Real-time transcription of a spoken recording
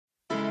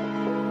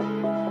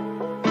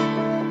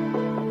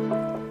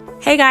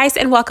Hey guys,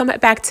 and welcome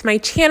back to my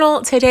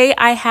channel. Today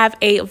I have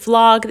a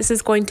vlog. This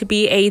is going to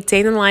be a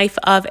day in the life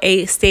of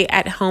a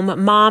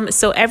stay-at-home mom.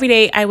 So every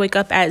day I wake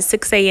up at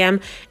 6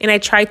 a.m. and I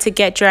try to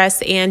get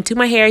dressed and do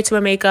my hair, do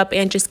my makeup,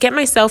 and just get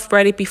myself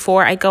ready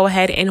before I go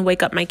ahead and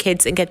wake up my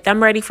kids and get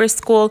them ready for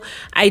school.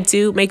 I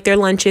do make their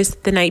lunches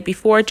the night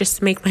before just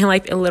to make my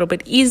life a little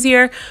bit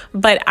easier,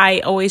 but I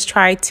always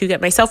try to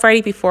get myself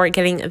ready before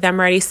getting them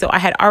ready. So I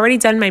had already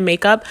done my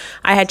makeup.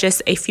 I had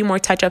just a few more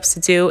touch-ups to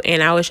do,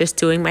 and I was just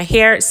doing my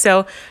hair. So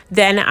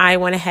then I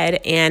went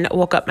ahead and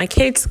woke up my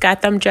kids,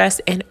 got them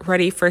dressed and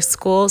ready for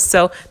school.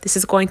 So this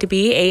is going to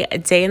be a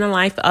day in the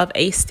life of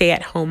a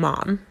stay-at-home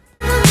mom.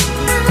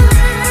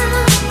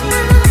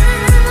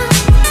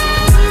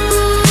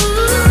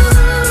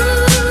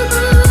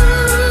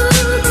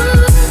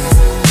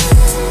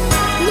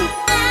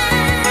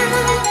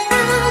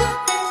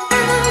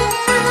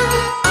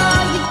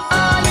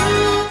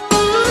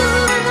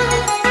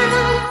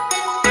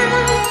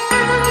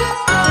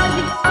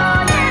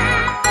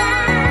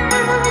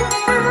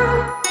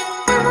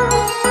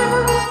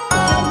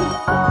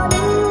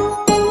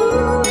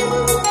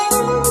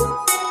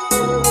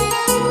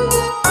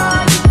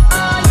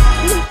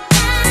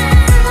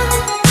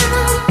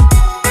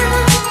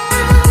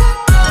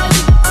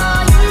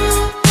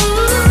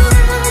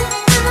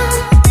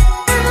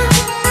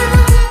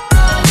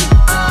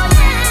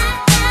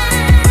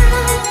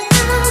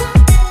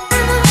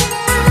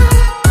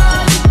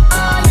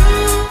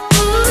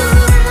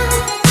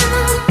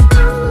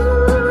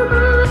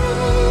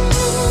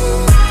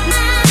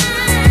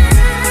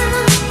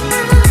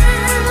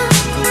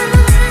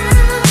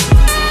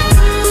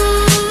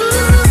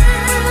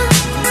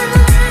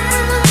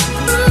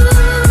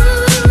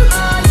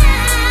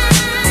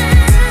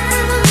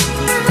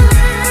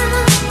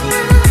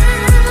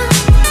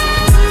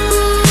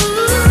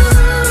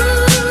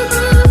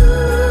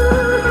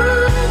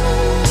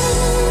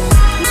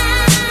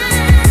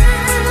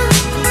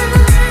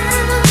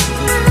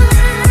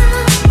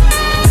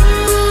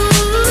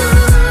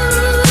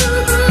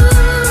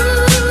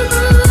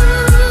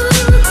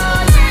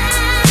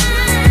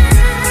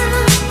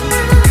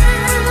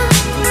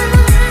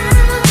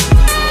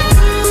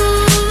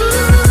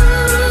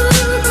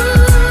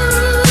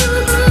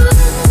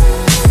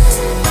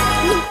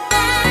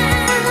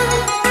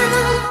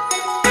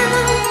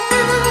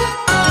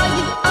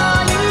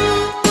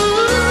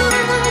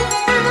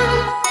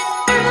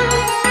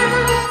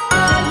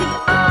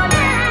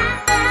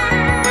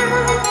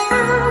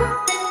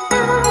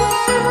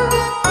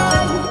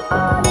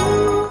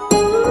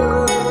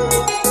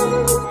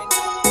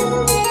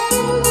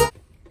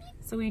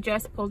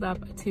 Just pulled up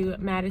to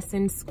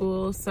Madison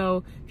school.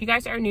 So if you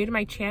guys are new to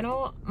my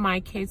channel, my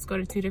kids go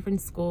to two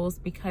different schools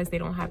because they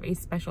don't have a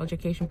special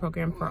education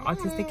program for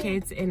autistic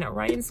kids in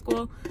Ryan's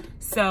school.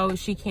 So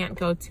she can't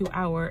go to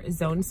our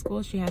zone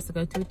school. She has to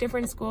go to a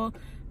different school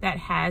that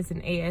has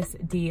an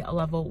ASD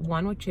level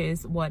 1, which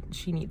is what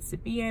she needs to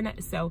be in.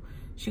 So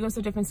she goes to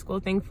a different school.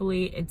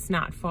 Thankfully, it's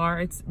not far.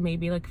 It's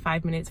maybe like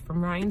 5 minutes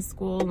from Ryan's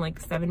school and like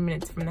 7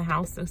 minutes from the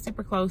house, so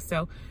super close.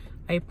 So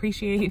I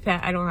appreciate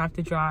that I don't have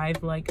to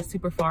drive like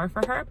super far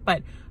for her,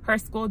 but her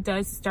school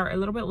does start a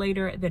little bit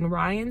later than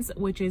Ryan's,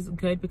 which is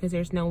good because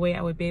there's no way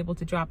I would be able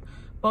to drop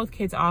both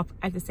kids off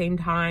at the same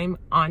time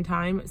on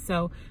time.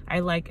 So I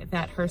like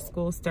that her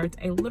school starts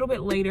a little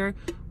bit later.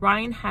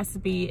 Ryan has to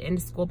be in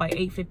school by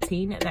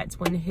 8:15. That's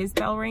when his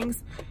bell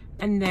rings.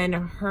 And then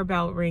her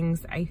bell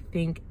rings, I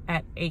think,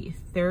 at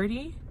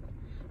 8:30.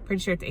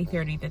 Pretty sure it's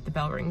 8:30 that the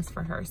bell rings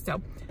for her.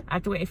 So I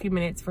have to wait a few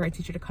minutes for her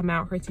teacher to come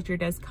out. Her teacher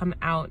does come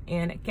out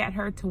and get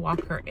her to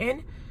walk her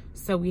in.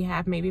 So we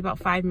have maybe about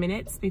 5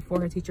 minutes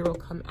before her teacher will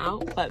come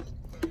out. But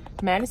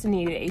Madison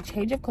needed a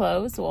change of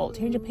clothes, well,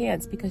 change of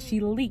pants, because she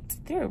leaked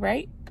through,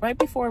 right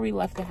before we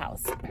left the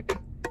house.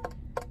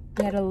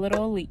 We had a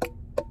little leak,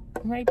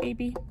 right,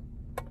 baby?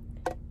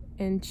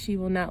 And she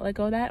will not let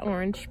go of that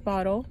orange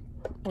bottle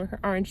where her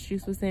orange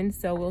juice was in.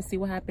 So we'll see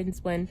what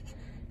happens when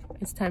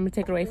it's time to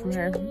take it away from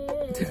her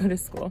to go to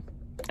school.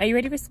 Are you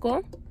ready for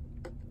school?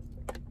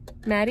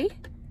 Maddie?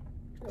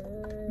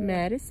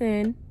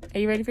 Madison, are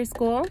you ready for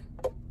school?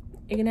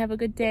 You gonna have a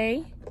good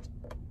day?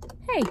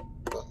 Hey.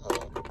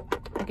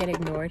 I get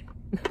ignored.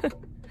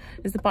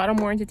 Is the bottle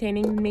more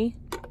entertaining than me?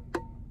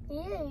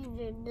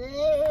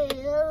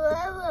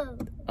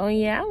 Oh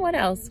yeah? What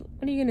else?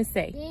 What are you gonna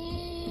say?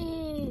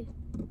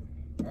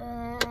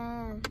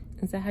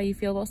 Is that how you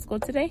feel about school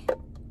today?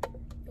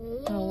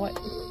 Oh, what?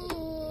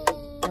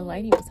 The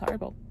lighting was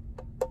horrible.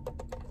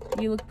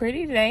 You look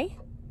pretty today.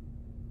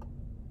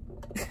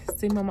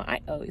 See, Mama, I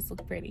always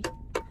look pretty.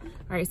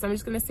 All right, so I'm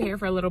just gonna stay here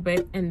for a little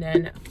bit and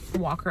then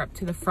walk her up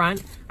to the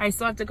front. I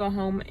still have to go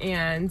home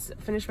and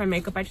finish my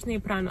makeup. I just need to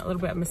put on a little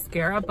bit of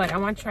mascara, but I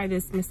want to try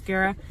this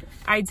mascara.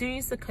 I do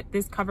use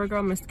this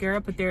CoverGirl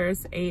mascara, but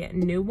there's a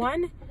new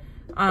one.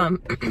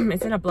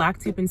 It's in a black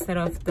tube instead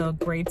of the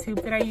gray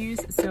tube that I use.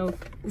 So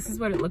this is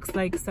what it looks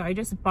like. So I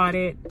just bought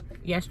it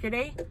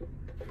yesterday.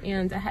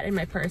 and I had it in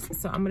my purse,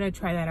 so I'm gonna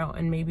try that out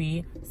and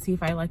maybe see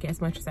if I like it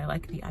as much as I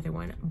like the other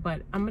one.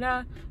 But I'm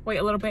gonna wait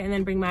a little bit and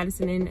then bring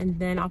Madison in, and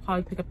then I'll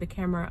probably pick up the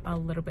camera a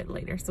little bit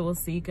later. So we'll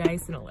see you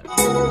guys in a little.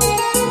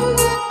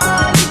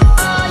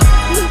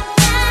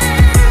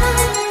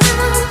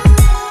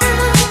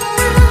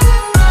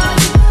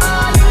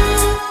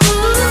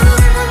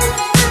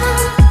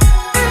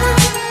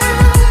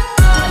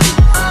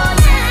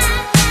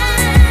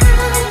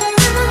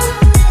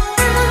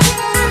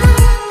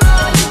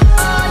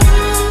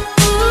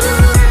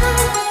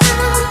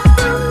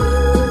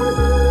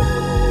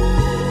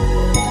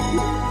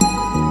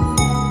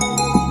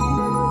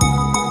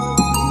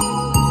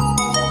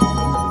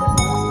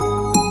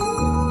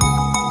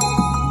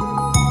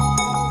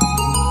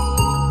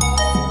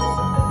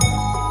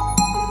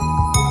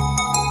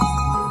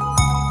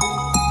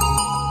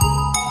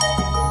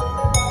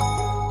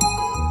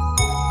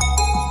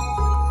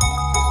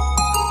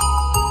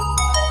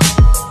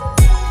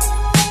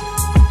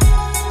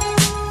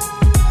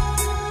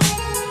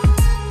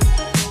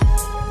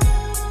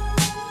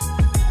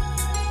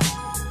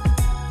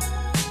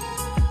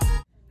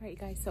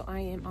 So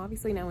I am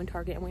obviously now in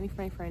Target. I'm waiting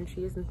for my friend.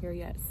 She isn't here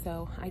yet,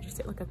 so I just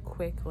did like a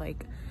quick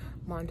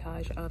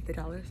montage of the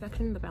dollar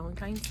section, the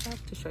Valentine's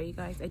stuff, to show you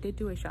guys. I did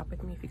do a shop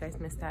with me. If you guys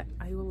missed that,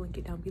 I will link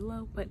it down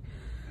below. But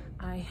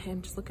I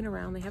am just looking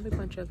around. They have a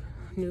bunch of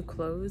new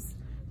clothes.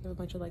 They have a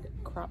bunch of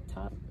crop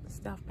top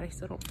stuff, but I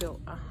still don't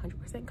feel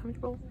 100%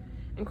 comfortable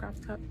in crop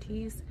top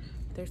tees.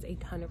 There's a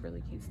ton of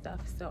really cute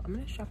stuff, so I'm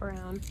gonna shop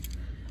around,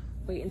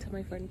 wait until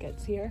my friend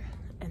gets here,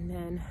 and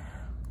then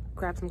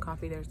grab some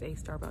coffee. There's a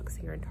Starbucks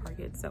here in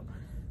Target, so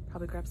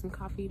probably grab some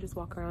coffee, just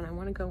walk around. I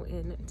want to go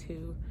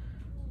into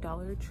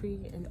Dollar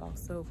Tree and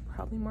also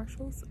probably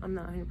Marshall's. I'm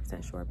not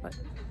 100% sure, but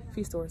a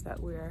few stores that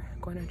we're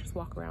going to just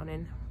walk around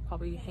and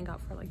probably hang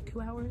out for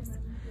 2 hours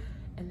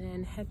and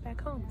then head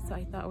back home. So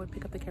I thought I would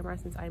pick up the camera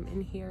since I'm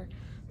in here.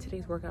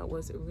 Today's workout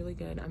was really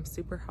good. I'm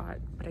super hot,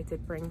 but I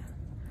did bring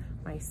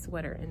my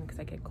sweater in because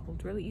I get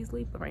cold really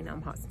easily, but right now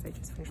I'm hot since I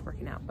just finished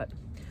working out. But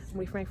I'm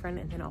waiting for my friend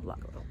and then I'll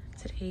vlog a little.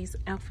 Today's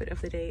outfit of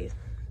the day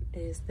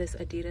is this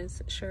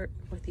Adidas shirt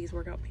with these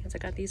workout pants. I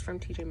got these from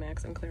TJ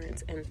Maxx on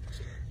clearance, and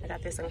I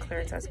got this on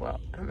clearance as well.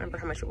 I don't remember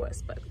how much it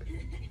was, but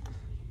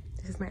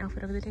this is my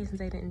outfit of the day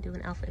since I didn't do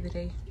an outfit of the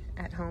day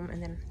at home.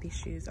 And then these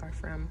shoes are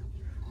from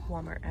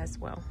Walmart as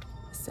well.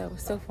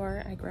 So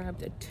far I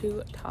grabbed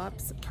 2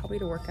 tops, probably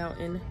to work out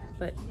in,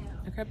 but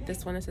I grabbed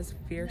this one. This is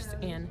Fierce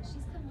and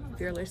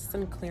Fearless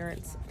on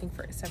clearance, I think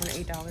for $7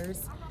 or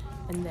 $8.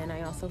 And then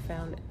I also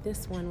found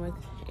this one with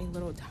a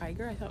little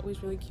tiger. I thought it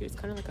was really cute. It's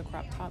kind of like a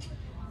crop top.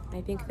 And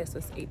I think this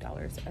was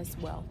 $8 as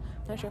well.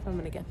 Not sure if I'm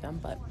gonna get them,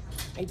 but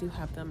I do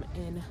have them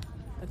in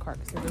the cart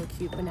because they're really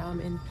cute. But now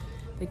I'm in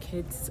the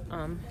kids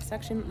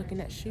section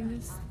looking at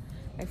shoes.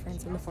 My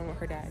friend's on the phone with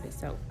her dad,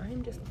 so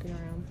I'm just looking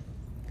around.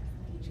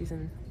 She's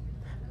in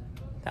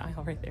the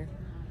aisle right there.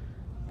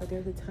 But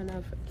there's a ton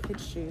of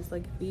kids shoes.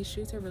 These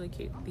shoes are really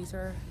cute. These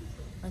are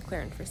on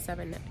clearance for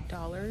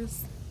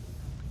 $7.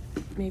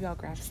 Maybe I'll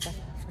grab stuff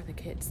for the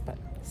kids, but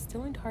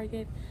still in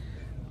Target.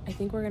 I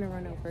think we're gonna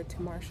run over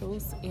to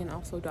Marshall's and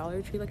also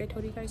Dollar Tree like I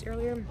told you guys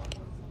earlier.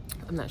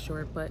 I'm not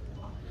sure, but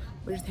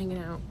we're just hanging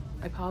out.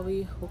 I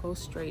probably will go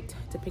straight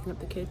to picking up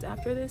the kids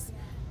after this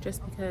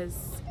just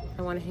because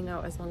I want to hang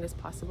out as long as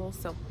possible.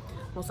 So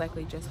most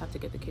likely just have to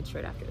get the kids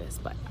straight after this.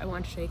 But I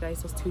want to show you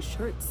guys those 2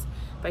 shirts.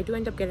 If I do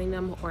end up getting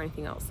them or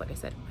anything else, like I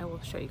said, I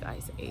will show you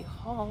guys a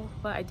haul.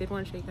 But I did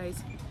want to show you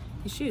guys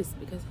these shoes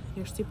because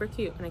they're super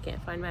cute and I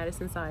can't find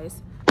Madison's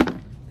size.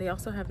 They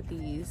also have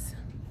these.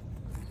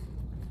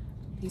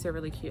 These are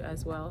really cute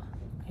as well.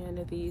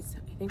 And these,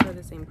 I think, are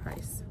the same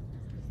price.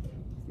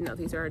 No,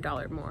 these are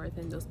 $1 more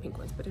than those pink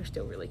ones, but they're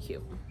still really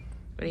cute. What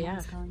do you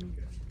have?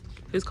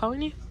 Who's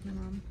calling you? My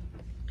mom.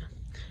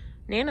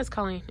 Nana's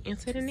calling.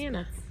 Answer to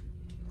Nana.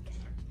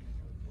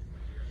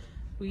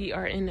 We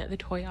are in the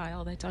toy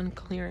aisle that's on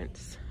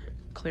clearance.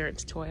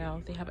 Clearance toy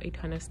aisle. They have a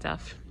ton of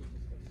stuff.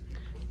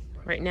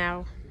 Right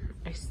now,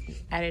 I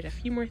added a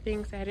few more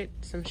things. I added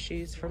some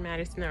shoes for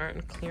Madison that are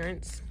on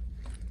clearance.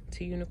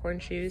 2 unicorn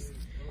shoes.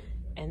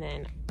 And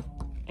then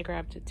I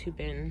grabbed 2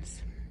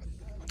 bins.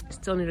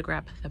 Still need to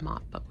grab the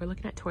mop, but we're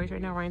looking at toys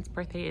right now. Ryan's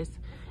birthday is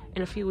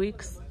in a few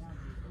weeks,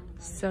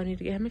 so I need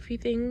to get him a few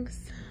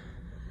things.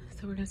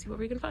 So we're gonna see what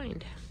we can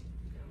find.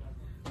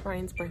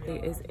 Ryan's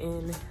birthday is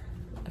in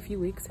a few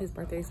weeks. His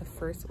birthday is the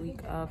first week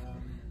of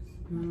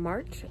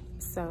March,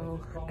 so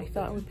I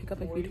thought I would pick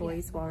up a few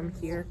toys while I'm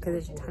here because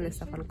there's a ton of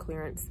stuff on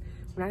clearance.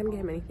 We're not gonna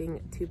get him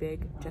anything too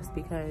big just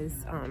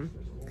because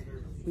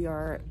we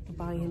are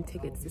buying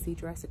tickets to see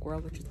Jurassic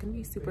World, which is gonna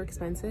be super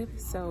expensive.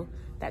 So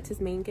that's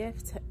his main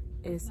gift,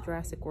 is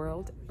Jurassic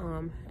World.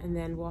 And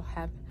then we'll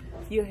have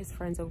a few of his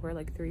friends over,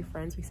 3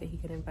 friends we say he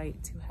can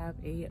invite to have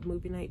a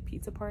movie night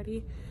pizza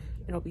party.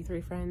 It'll be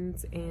 3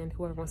 friends, and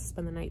whoever wants to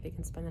spend the night, they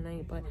can spend the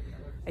night. But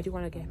I do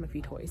want to get him a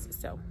few toys,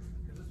 so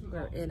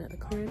we're in the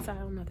clearance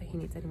aisle. Not that he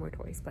needs any more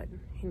toys, but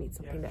he needs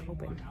something to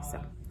open.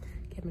 So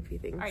get him a few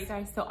things. All right,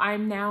 guys, so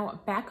I'm now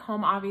back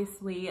home.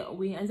 Obviously,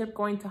 we ended up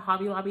going to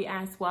Hobby Lobby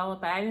as well,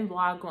 but I didn't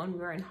vlog when we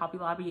were in Hobby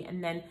Lobby,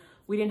 and then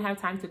we didn't have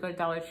time to go to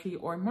Dollar Tree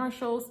or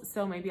Marshall's,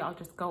 so maybe I'll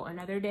just go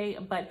another day.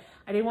 But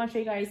I did want to show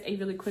you guys a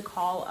really quick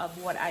haul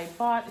of what I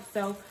bought.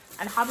 So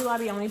at Hobby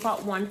Lobby, I only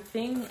bought one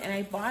thing, and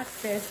I bought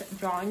this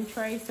drawing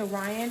tray. So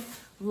Ryan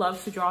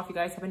loves to draw. If you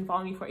guys have been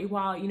following me for a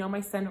while, you know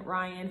my son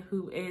Ryan,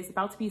 who is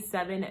about to be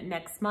 7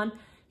 next month.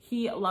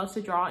 He loves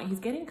to draw, and he's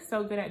getting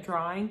so good at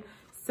drawing.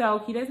 So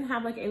he doesn't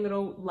have like a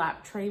little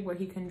lap tray where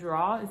he can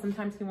draw, and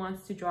sometimes he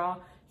wants to draw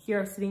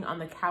here sitting on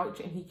the couch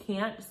and he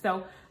can't.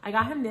 So I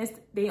got him this.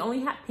 They only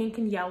had pink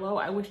and yellow.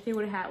 I wish they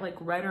would have had like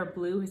red or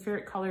blue. His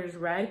favorite color is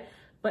red,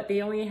 but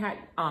they only had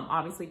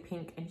obviously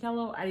pink and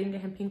yellow. I didn't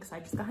get him pink, so I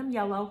just got him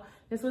yellow.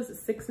 This was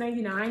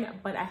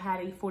 $6.99, but I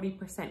had a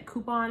 40%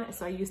 coupon,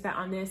 so I used that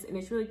on this, and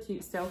it's really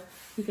cute. So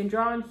he can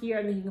draw in here,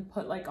 and then he can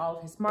put like all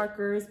of his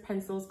markers,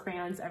 pencils,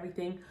 crayons,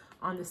 everything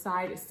on the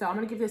side. So I'm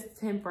gonna give this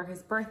to him for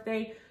his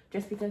birthday,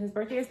 just because his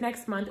birthday is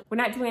next month. We're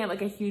not doing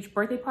like a huge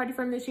birthday party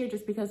for him this year,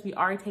 just because we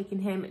are taking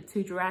him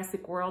to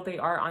Jurassic World. They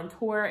are on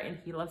tour, and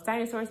he loves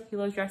dinosaurs. He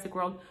loves Jurassic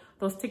World.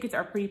 Those tickets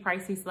are pretty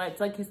pricey, so that's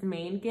like his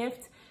main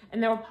gift.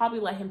 And then we'll probably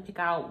let him pick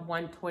out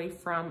one toy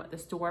from the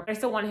store. But I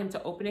still wanted him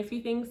to open a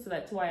few things, so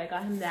that's why I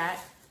got him that.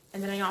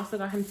 And then I also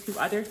got him 2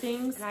 other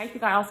things. And I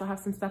think I also have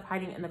some stuff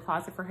hiding in the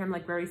closet for him,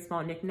 like very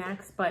small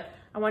knickknacks, but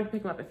I wanted to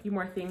pick him up a few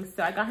more things.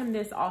 So I got him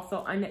this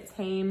also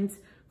Untamed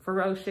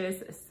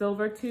Ferocious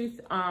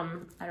Silvertooth.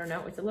 I don't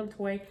know, it's a little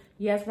toy.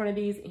 He has one of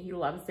these and he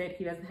loves it.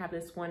 He doesn't have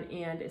this one,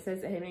 and it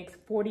says that it makes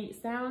 40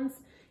 sounds,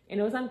 and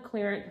it was on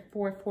clearance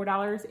for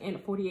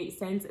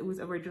 $4.48. It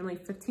was originally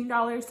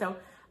 $15, so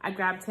I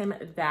grabbed him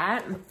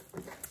that,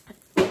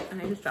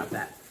 and I just dropped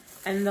that.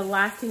 And the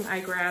last thing I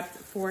grabbed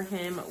for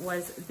him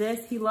was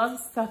this. He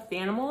loves stuffed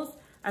animals.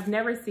 I've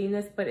never seen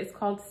this, but it's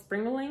called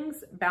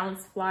Springlings,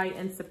 Bounce, Fly,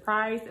 and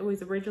Surprise. It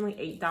was originally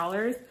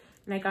 $8,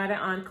 and I got it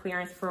on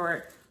clearance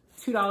for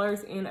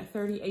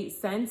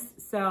 $2.38.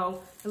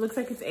 So it looks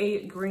like it's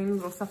a green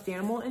little stuffed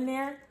animal in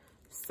there.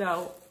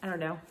 So I don't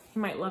know, he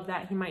might love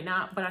that, he might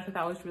not, but I thought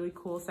that was really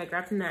cool. So I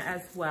grabbed him that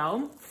as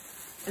well.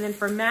 And then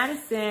for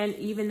Madison,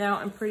 even though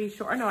I'm pretty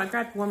sure, oh no, I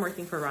grabbed one more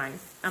thing for Ryan.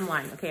 I'm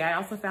lying. Okay, I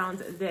also found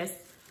this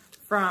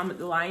from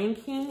The Lion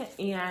King,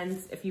 and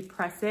if you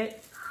press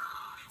it,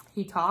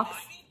 he talks.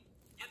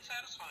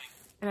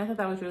 And I thought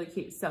that was really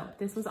cute. So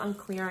this was on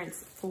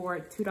clearance for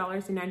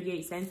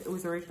 $2.98. It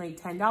was originally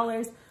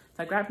 $10. So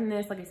I grabbed him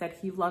this. Like I said,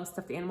 he loves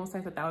stuffed animals, so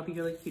I thought that would be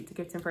really cute to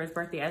gift him for his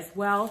birthday as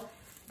well.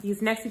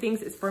 These next 2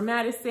 things is for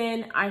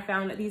Madison. I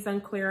found these on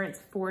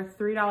clearance for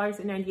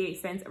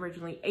 $3.98,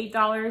 originally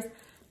 $8.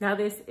 Now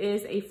this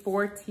is a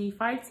 4T,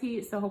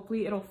 5T, so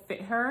hopefully it'll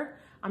fit her.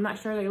 I'm not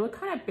sure, they look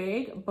kind of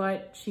big,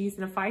 but she's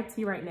in a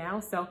 5T right now,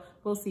 so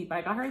we'll see. But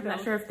I got her, I'm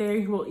not sure if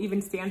they will even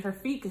stand her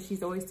feet because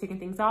she's always taking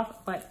things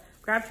off, but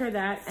grabbed her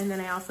that. And then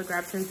I also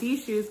grabbed her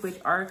these shoes, which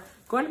are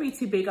going to be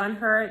too big on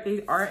her.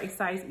 They are a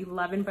size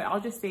 11, but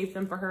I'll just save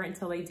them for her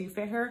until they do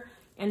fit her.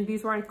 And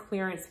these were on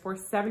clearance for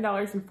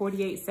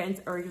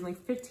 $7.48, originally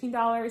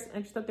 $15. And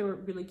I just thought they were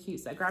really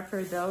cute, so I grabbed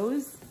her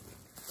those.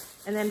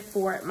 And then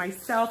for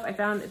myself, I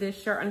found this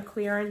shirt on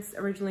clearance,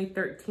 originally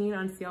 $13,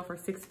 on sale for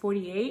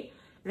 $6.48.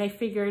 And I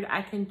figured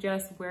I can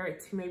just wear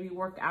it to maybe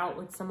work out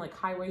with some like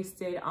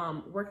high-waisted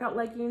workout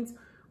leggings,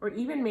 or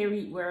even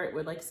maybe wear it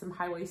with like some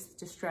high-waist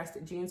distressed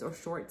jeans or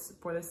shorts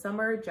for the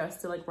summer,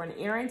 just to like run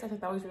errands. I thought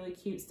that was really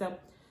cute. So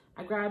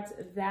I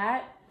grabbed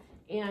that.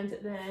 And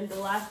then the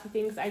last 2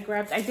 things I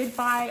grabbed, I did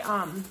buy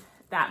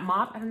that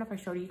mop. I don't know if I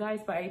showed you guys,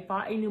 but I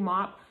bought a new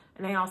mop.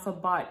 And I also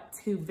bought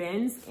 2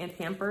 bins and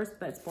Pampers,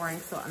 but it's boring,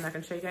 so I'm not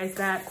gonna show you guys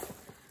that.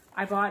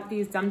 I bought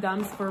these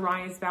Dum-Dums for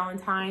Ryan's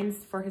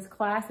Valentine's for his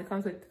class. It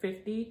comes with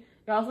 50.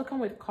 They also come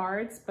with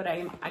cards, but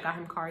I got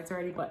him cards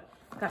already, but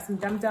got some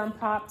Dum-Dum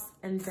Pops.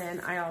 And then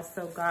I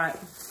also got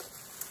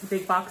a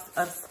big box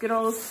of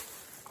Skittles.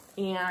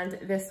 And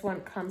this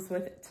one comes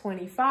with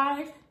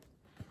 25.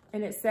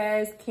 And it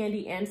says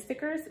candy and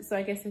stickers. So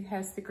I guess it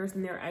has stickers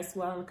in there as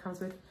well. And it comes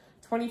with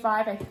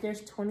 25. I think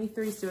there's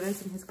 23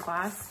 students in his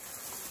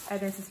class. And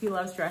then since he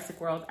loves Jurassic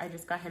World, I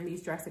just got him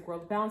these Jurassic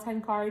World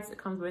Valentine cards. It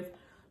comes with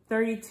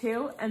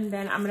 32. And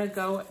then I'm gonna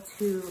go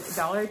to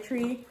Dollar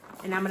Tree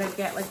and I'm gonna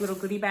get like little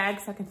goodie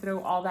bags so I can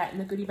throw all that in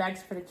the goodie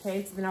bags for the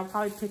kids. And then I'll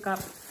probably pick up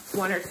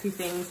 1 or 2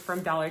 things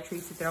from Dollar Tree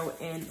to throw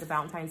in the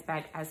Valentine's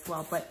bag as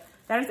well. But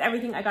that is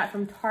everything I got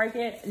from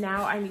Target.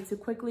 Now I need to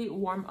quickly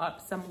warm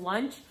up some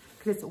lunch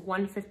because it's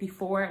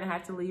 1:54 and I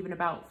have to leave in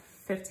about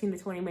 15 to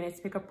 20 minutes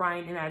to pick up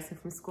Brian and Madison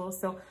from school.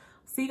 So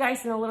see you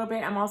guys in a little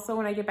bit. I'm also,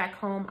 when I get back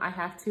home, I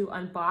have to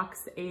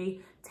unbox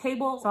a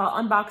table. So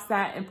I'll unbox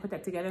that and put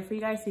that together for you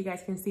guys so you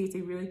guys can see. It's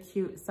a really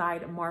cute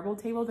side marble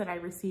table that I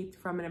received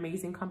from an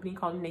amazing company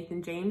called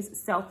Nathan James.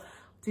 So I'll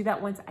do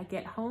that once I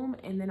get home.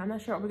 And then I'm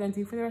not sure what we're gonna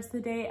do for the rest of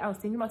the day. I was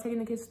thinking about taking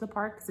the kids to the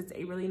park because it's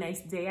a really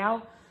nice day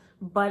out.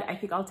 But I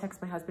think I'll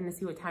text my husband to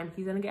see what time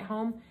he's gonna get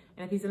home.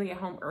 And if he's gonna get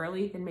home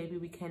early, then maybe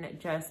we can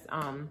just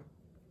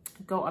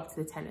go up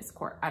to the tennis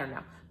court. I don't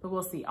know, but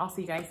we'll see. I'll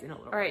see you guys in a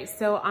little. All right,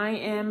 so I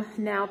am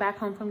now back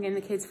home from getting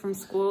the kids from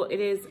school. It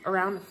is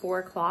around 4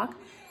 o'clock.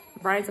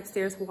 Brian's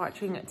upstairs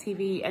watching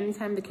TV.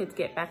 Anytime the kids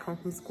get back home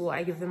from school,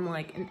 I give them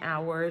like an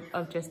hour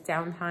of just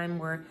downtime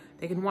where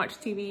they can watch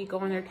TV, go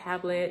on their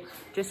tablet,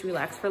 just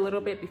relax for a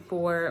little bit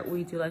before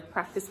we do like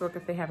practice work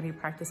if they have any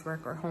practice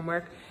work or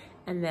homework,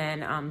 and then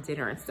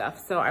dinner and stuff.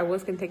 So I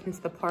was gonna take them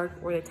to the park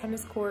or the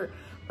tennis court,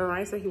 but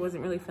Ryan said he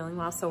wasn't really feeling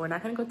well, so we're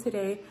not gonna go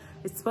today.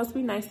 It's supposed to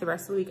be nice the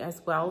rest of the week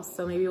as well,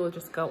 so maybe we'll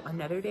just go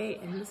another day.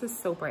 And this is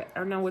so bright. I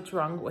don't know what's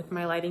wrong with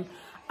my lighting.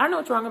 I don't know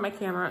what's wrong with my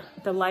camera.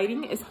 The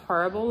lighting is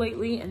horrible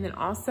lately, and then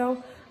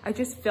also I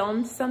just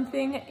filmed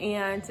something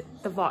and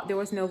there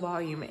was no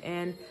volume,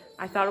 and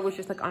I thought it was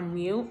just like on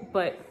mute,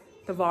 but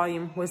the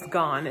volume was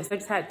gone. So I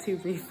just had to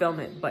refilm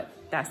it,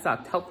 but that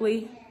sucked.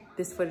 Hopefully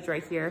this footage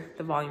right here,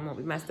 the volume won't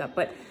be messed up.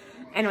 But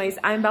anyways,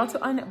 I'm about to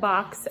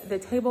unbox the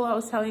table I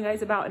was telling you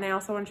guys about, and I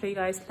also want to show you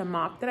guys the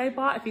mop that I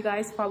bought. If you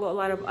guys follow a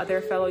lot of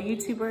other fellow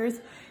YouTubers,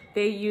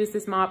 they use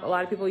this mop. A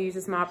lot of people use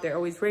this mop. They're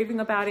always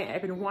raving about it.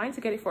 I've been wanting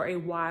to get it for a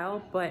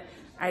while, but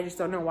I just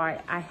don't know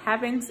why I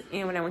haven't.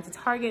 And when I went to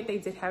Target, they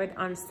did have it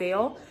on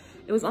sale.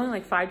 It was only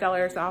like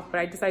 $5 off,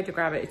 but I decided to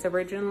grab it. It's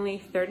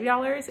originally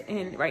 $30,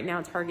 and right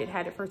now Target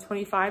had it for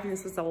 $25, and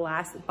this was the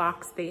last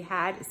box they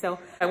had. So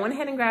I went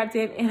ahead and grabbed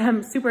it, and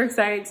I'm super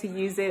excited to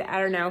use it. I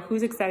don't know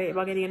who's excited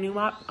about getting a new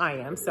mop. I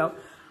am. So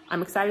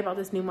I'm excited about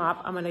this new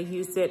mop. I'm gonna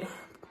use it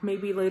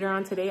maybe later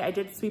on today. I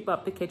did sweep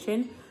up the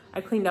kitchen. I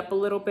cleaned up a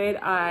little bit.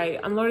 I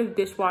unloaded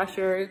the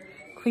dishwasher,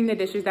 cleaned the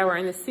dishes that were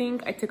in the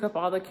sink. I took up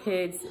all the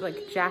kids'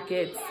 like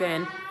jackets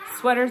and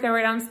sweaters that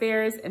were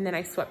downstairs, and then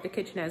I swept the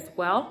kitchen as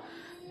well.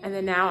 And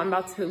then now I'm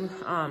about to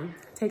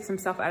take some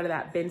stuff out of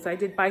that bin. So I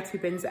did buy 2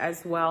 bins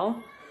as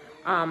well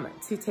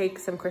to take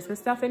some Christmas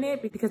stuff in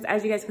it, because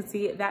as you guys can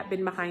see, that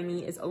bin behind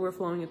me is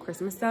overflowing with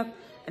Christmas stuff.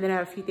 And then I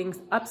have a few things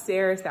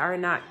upstairs that are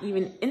not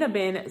even in a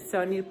bin,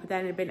 so I need to put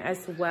that in a bin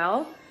as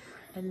well.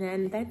 And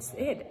then that's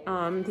it.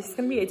 This is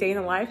gonna be a day in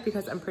the life,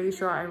 because I'm pretty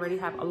sure I already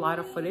have a lot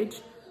of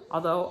footage,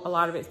 although a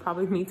lot of it's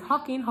probably me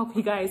talking. Hope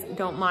you guys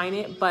don't mind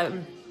it, but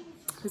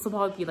this will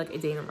probably be like a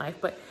day in the life.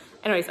 But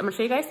anyways, I'm gonna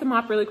show you guys the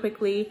mop really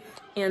quickly,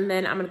 and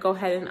then I'm gonna go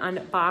ahead and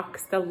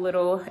unbox the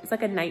little, it's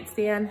like a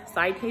nightstand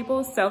side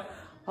table. So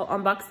I'll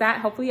unbox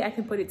that. Hopefully I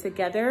can put it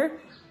together.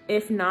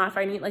 If not, if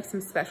I need like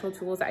some special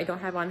tools that I don't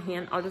have on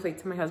hand, I'll just wait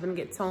till my husband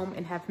gets home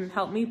and have him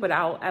help me, but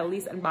I'll at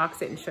least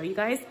unbox it and show you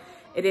guys.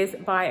 It is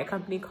by a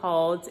company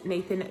called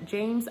Nathan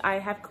James. I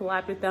have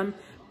collabed with them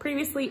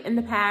previously in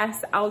the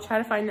past. I'll try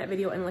to find that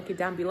video and link it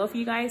down below for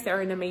you guys.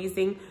 They're an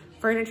amazing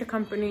furniture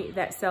company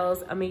that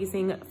sells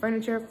amazing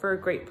furniture for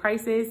great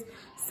prices.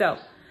 So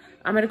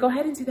I'm gonna go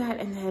ahead and do that,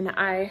 and then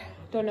I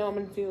don't know what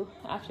I'm gonna do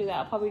after that.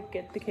 I'll probably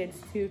get the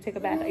kids to take a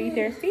bath. Are you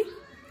thirsty?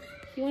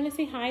 You wanna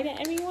say hi to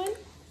everyone?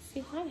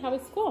 Say hi, how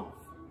was school?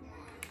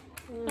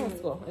 How was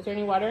school? Is there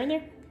any water in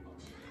there?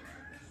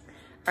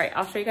 All right,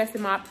 I'll show you guys the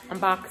mop,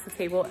 unbox the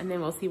table, and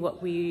then we'll see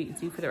what we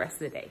do for the rest of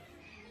the day.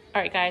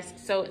 All right, guys,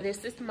 so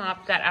this is the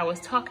mop that I was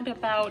talking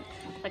about.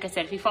 Like I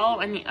said, if you follow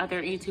any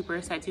other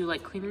YouTubers that do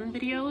like cleaning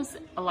videos,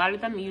 a lot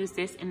of them use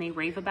this and they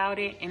rave about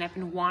it, and I've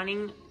been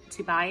wanting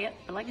to buy it.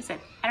 But like I said,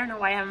 I don't know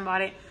why I haven't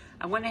bought it.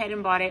 I went ahead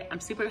and bought it. I'm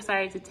super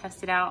excited to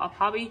test it out. I'll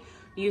probably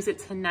use it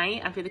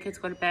tonight after the kids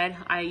go to bed.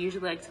 I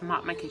usually like to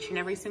mop my kitchen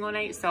every single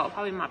night, so I'll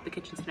probably mop the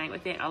kitchen tonight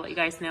with it. I'll let you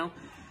guys know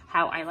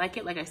how I like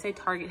it. Like I said,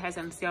 Target has it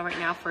on sale right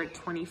now for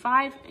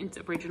 $25. It's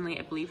originally,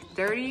 I believe,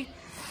 $30.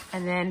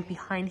 And then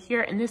behind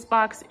here in this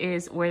box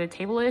is where the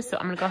table is. So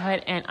I'm gonna go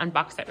ahead and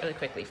unbox that really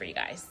quickly for you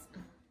guys.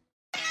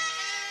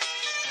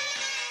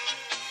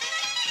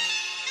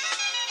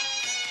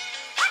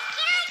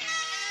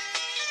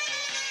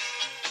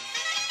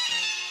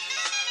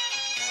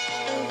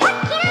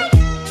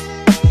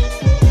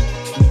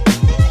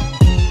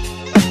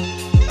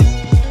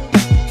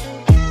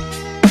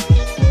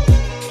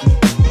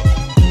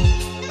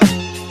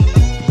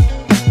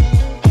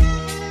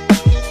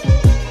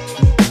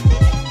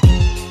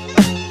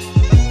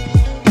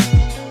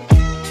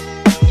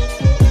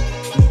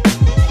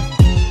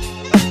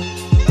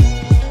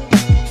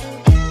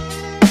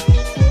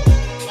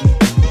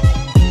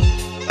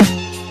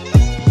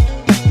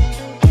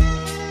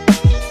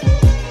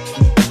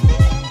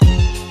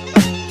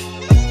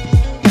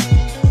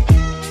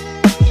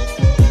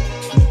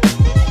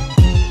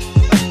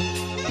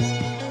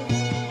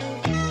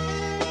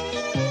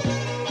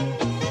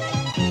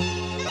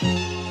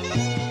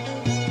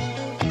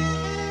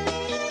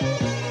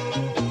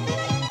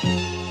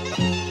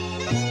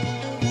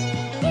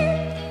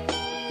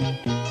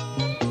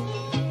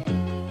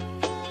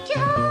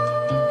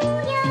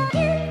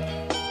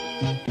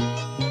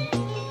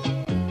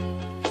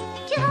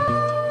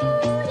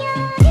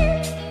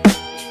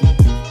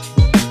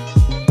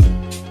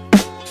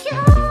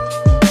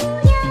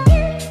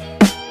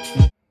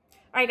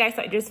 All right, guys,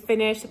 so I just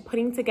finished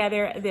putting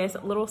together this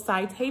little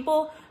side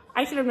table.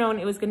 I should have known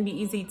it was going to be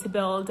easy to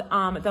build.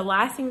 The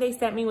last thing they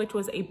sent me, which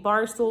was a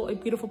bar stool, a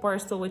beautiful bar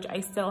stool, which I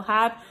still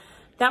have,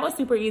 that was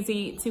super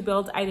easy to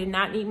build. I did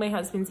not need my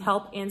husband's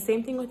help. And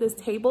same thing with this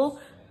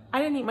table. I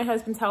didn't need my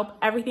husband's help.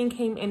 Everything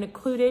came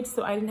included,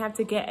 so I didn't have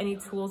to get any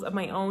tools of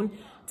my own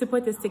to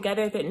put this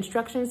together. The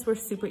instructions were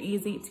super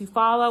easy to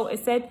follow.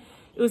 It said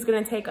it was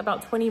gonna take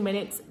about 20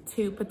 minutes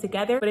to put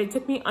together, but it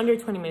took me under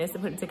 20 minutes to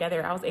put it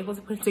together. I was able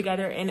to put it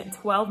together in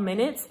 12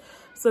 minutes.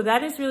 So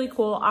that is really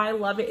cool. I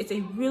love it. It's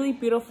a really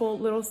beautiful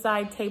little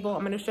side table.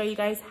 I'm gonna show you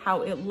guys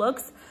how it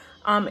looks.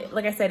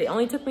 Like I said, it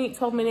only took me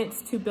 12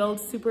 minutes to build,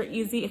 super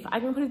easy. If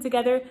I can put it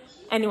together,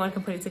 anyone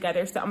can put it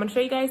together. So I'm gonna show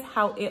you guys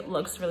how it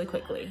looks really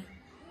quickly.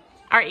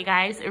 All right, you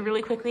guys,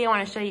 really quickly, I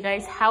wanna show you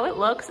guys how it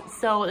looks.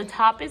 So the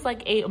top is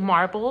like a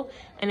marble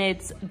and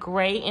it's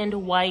gray and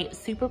white,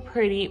 super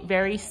pretty,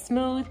 very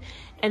smooth.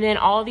 And then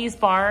all these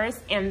bars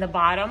and the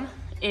bottom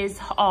is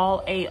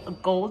all a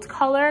gold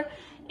color.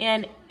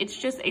 And it's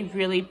just a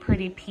really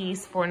pretty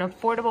piece for an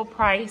affordable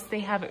price. They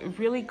have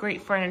really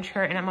great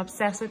furniture and I'm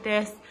obsessed with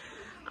this.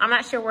 I'm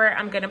not sure where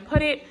I'm gonna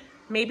put it.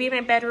 Maybe in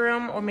my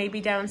bedroom or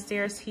maybe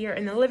downstairs here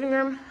in the living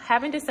room.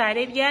 Haven't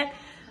decided yet.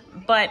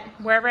 But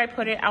wherever I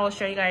put it, I will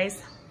show you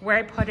guys where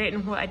I put it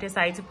and what I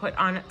decided to put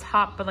on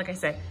top. But like I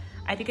said,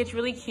 I think it's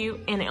really cute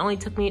and it only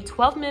took me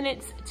 12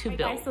 minutes to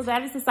build. Guys, so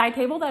that is the side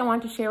table that I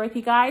want to share with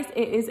you guys.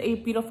 It is a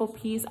beautiful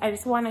piece. I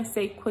just want to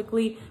say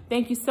quickly,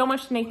 thank you so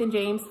much to Nathan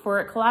James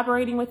for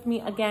collaborating with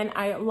me again.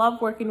 I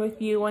love working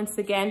with you once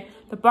again.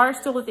 The bar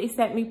stool that they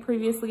sent me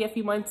previously a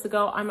few months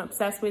ago, I'm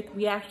obsessed with.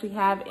 We actually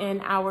have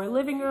in our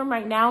living room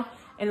right now.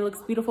 And it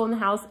looks beautiful in the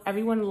house.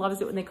 Everyone loves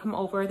it when they come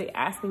over. They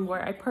ask me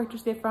where I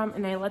purchased it from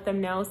and I let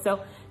them know. So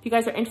if you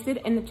guys are interested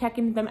in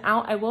checking them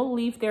out, I will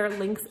leave their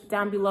links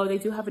down below. They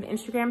do have an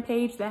Instagram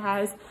page that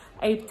has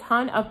a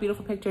ton of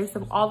beautiful pictures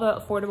of all the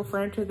affordable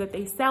furniture that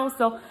they sell.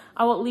 So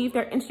I will leave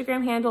their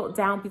Instagram handle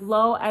down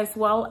below as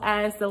well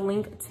as the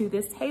link to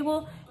this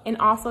table and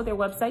also their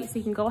website, so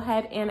you can go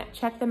ahead and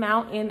check them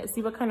out and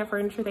see what kind of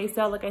furniture they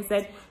sell. Like I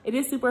said, it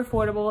is super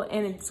affordable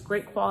and it's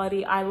great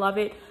quality. I love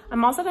it.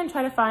 I'm also gonna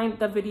try to find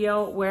the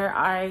video where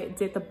I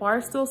did the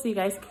bar stool so you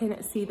guys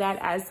can see that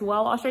as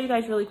well. I'll show you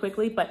guys really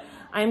quickly, but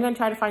I'm gonna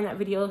try to find that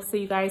video so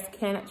you guys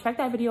can check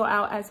that video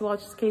out as well,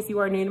 just in case you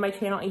are new to my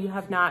channel and you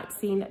have not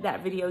seen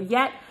that video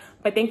yet.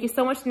 But thank you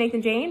so much to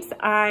Nathan James.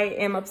 I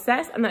am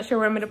obsessed. I'm not sure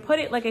where I'm gonna put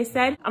it. Like I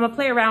said, I'm gonna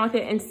play around with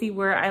it and see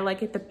where I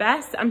like it the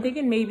best. I'm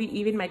thinking maybe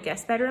even my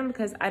guest bedroom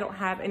because I don't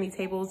have any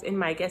tables in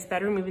my guest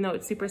bedroom, even though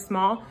it's super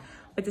small.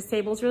 But this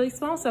table is really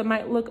small, so it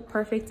might look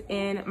perfect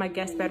in my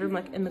guest bedroom,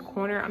 like in the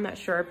corner. I'm not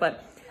sure,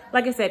 but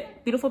like I said,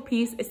 beautiful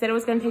piece. It said it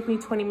was gonna take me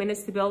 20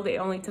 minutes to build. It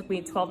only took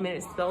me 12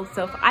 minutes to build.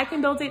 So if I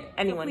can build it,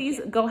 anyone can.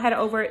 Please go head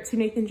over to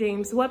Nathan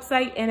James'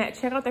 website and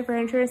check out their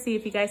furniture and see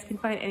if you guys can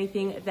find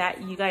anything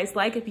that you guys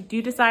like. If you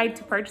do decide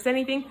to purchase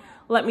anything,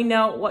 let me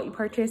know what you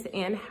purchased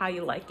and how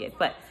you like it.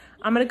 But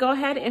I'm gonna go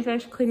ahead and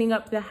finish cleaning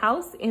up the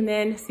house and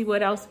then see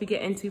what else we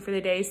get into for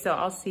the day. So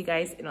I'll see you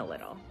guys in a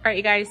little. All right,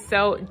 you guys,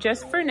 so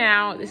just for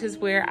now, this is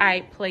where I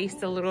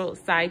placed a little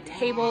side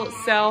table.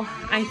 So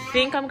I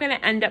think I'm gonna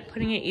end up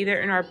putting it either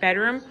in our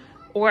bedroom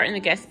or in the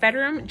guest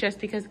bedroom, just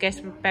because the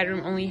guest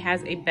bedroom only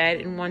has a bed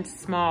and one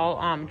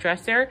small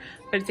dresser,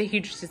 but it's a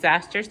huge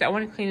disaster. So I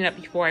want to clean it up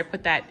before I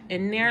put that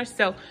in there.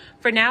 So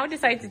for now, I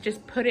decided to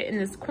just put it in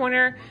this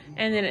corner,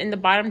 and then in the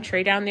bottom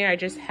tray down there, I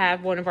just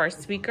have one of our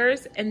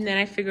speakers. And then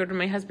I figured when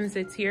my husband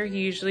sits here, he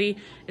usually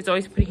is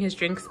always putting his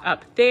drinks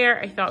up there.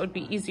 I thought it would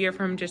be easier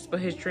for him just to put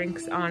his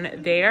drinks on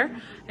there,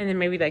 and then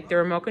maybe like the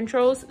remote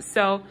controls.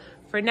 So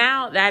for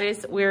now, that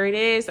is where it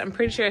is. I'm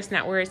pretty sure it's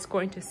not where it's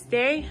going to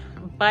stay,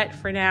 but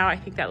for now, I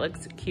think that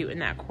looks cute in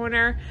that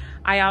corner.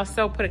 I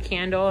also put a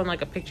candle and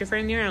like a picture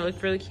frame there, and it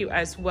looked really cute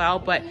as well,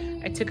 but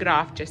I took it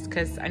off just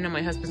because I know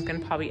my husband's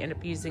gonna probably end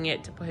up using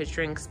it to put his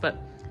drinks, but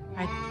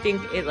I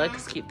think it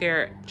looks cute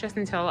there just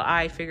until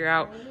I figure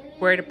out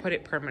where to put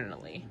it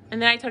permanently.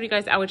 And then I told you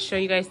guys I would show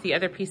you guys the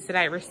other piece that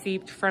I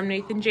received from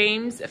Nathan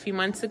James a few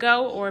months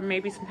ago, or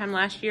maybe sometime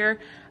last year.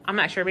 I'm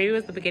not sure, maybe it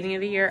was the beginning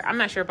of the year. I'm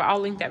not sure, but I'll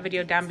link that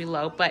video down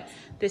below. But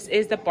this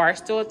is the bar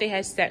stool that they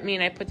had sent me,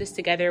 and I put this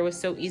together. It was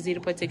so easy to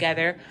put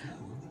together.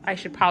 I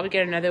should probably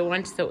get another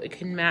one so it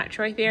can match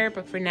right there.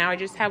 But for now, I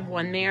just have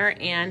one there,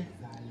 and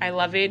I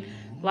love it.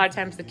 A lot of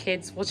times the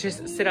kids will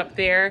just sit up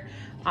there.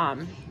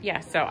 Yeah,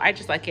 so I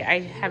just like it. I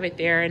have it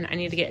there, and I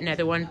need to get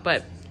another one,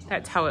 but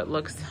that's how it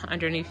looks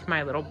underneath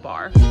my little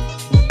bar.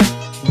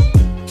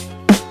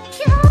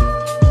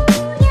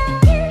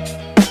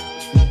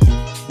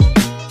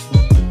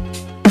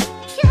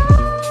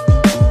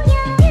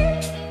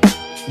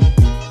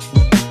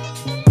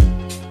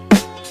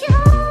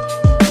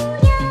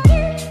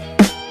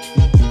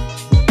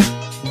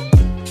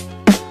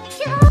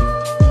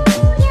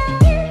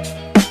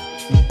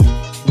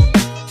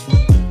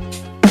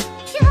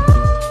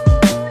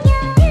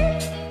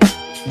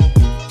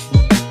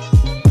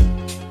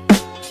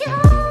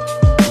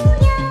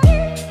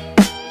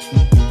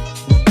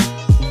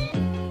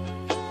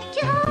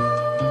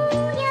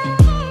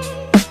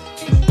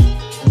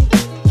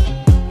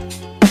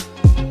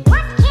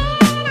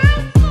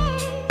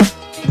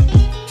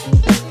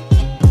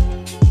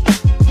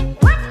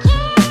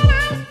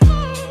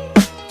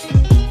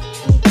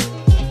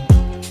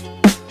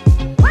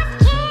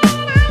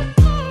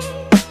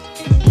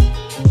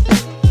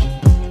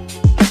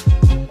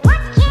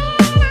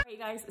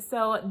 Guys,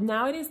 so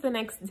now it is the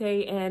next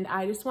day and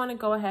I just want to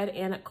go ahead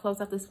and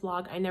close out this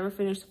vlog. I never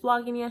finished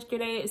vlogging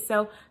yesterday,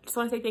 so I just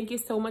want to say thank you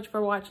so much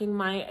for watching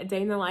my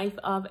day in the life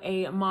of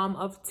a mom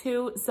of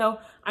 2. So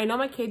I know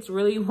my kids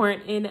really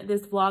weren't in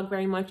this vlog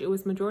very much. It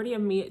was majority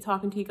of me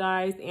talking to you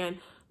guys and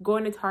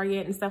going to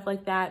Target and stuff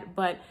like that,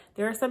 but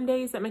there are some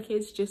days that my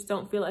kids just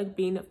don't feel like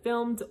being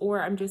filmed,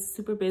 or I'm just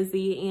super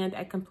busy and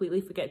I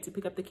completely forget to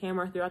pick up the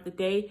camera throughout the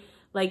day.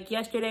 Like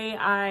yesterday,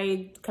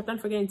 I kept on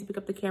forgetting to pick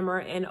up the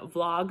camera and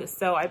vlog,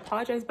 so I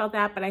apologize about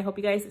that, but I hope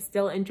you guys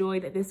still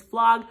enjoyed this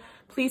vlog.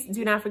 Please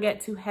do not forget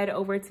to head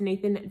over to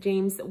Nathan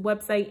James'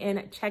 website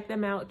and check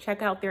them out.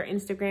 Check out their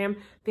Instagram.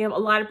 They have a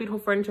lot of beautiful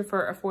furniture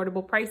for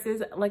affordable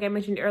prices. Like I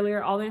mentioned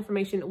earlier, all the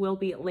information will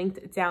be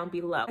linked down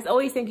below. As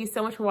always, thank you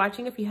so much for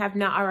watching. If you have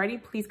not already,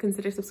 please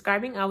consider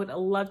subscribing. I would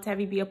love to have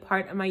you be a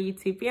part of my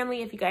YouTube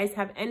family. If you guys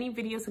have any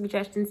video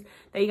suggestions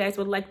that you guys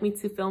would like me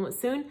to film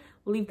soon,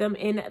 leave them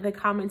in the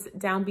comments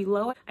down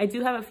below. I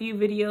do have a few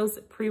videos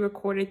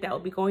pre-recorded that will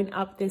be going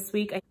up this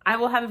week. I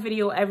will have a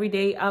video every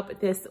day up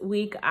this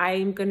week.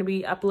 I'm going to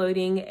be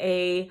uploading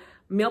a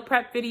meal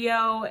prep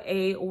video,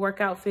 a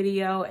workout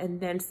video, and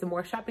then some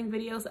more shopping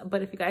videos.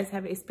 But if you guys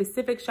have a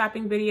specific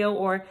shopping video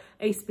or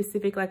a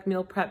specific like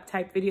meal prep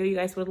type video you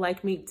guys would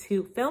like me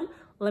to film,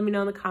 let me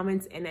know in the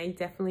comments and I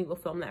definitely will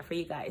film that for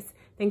you guys.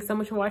 Thanks so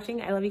much for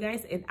watching. I love you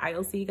guys and I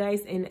will see you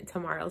guys in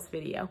tomorrow's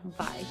video.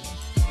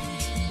 Bye.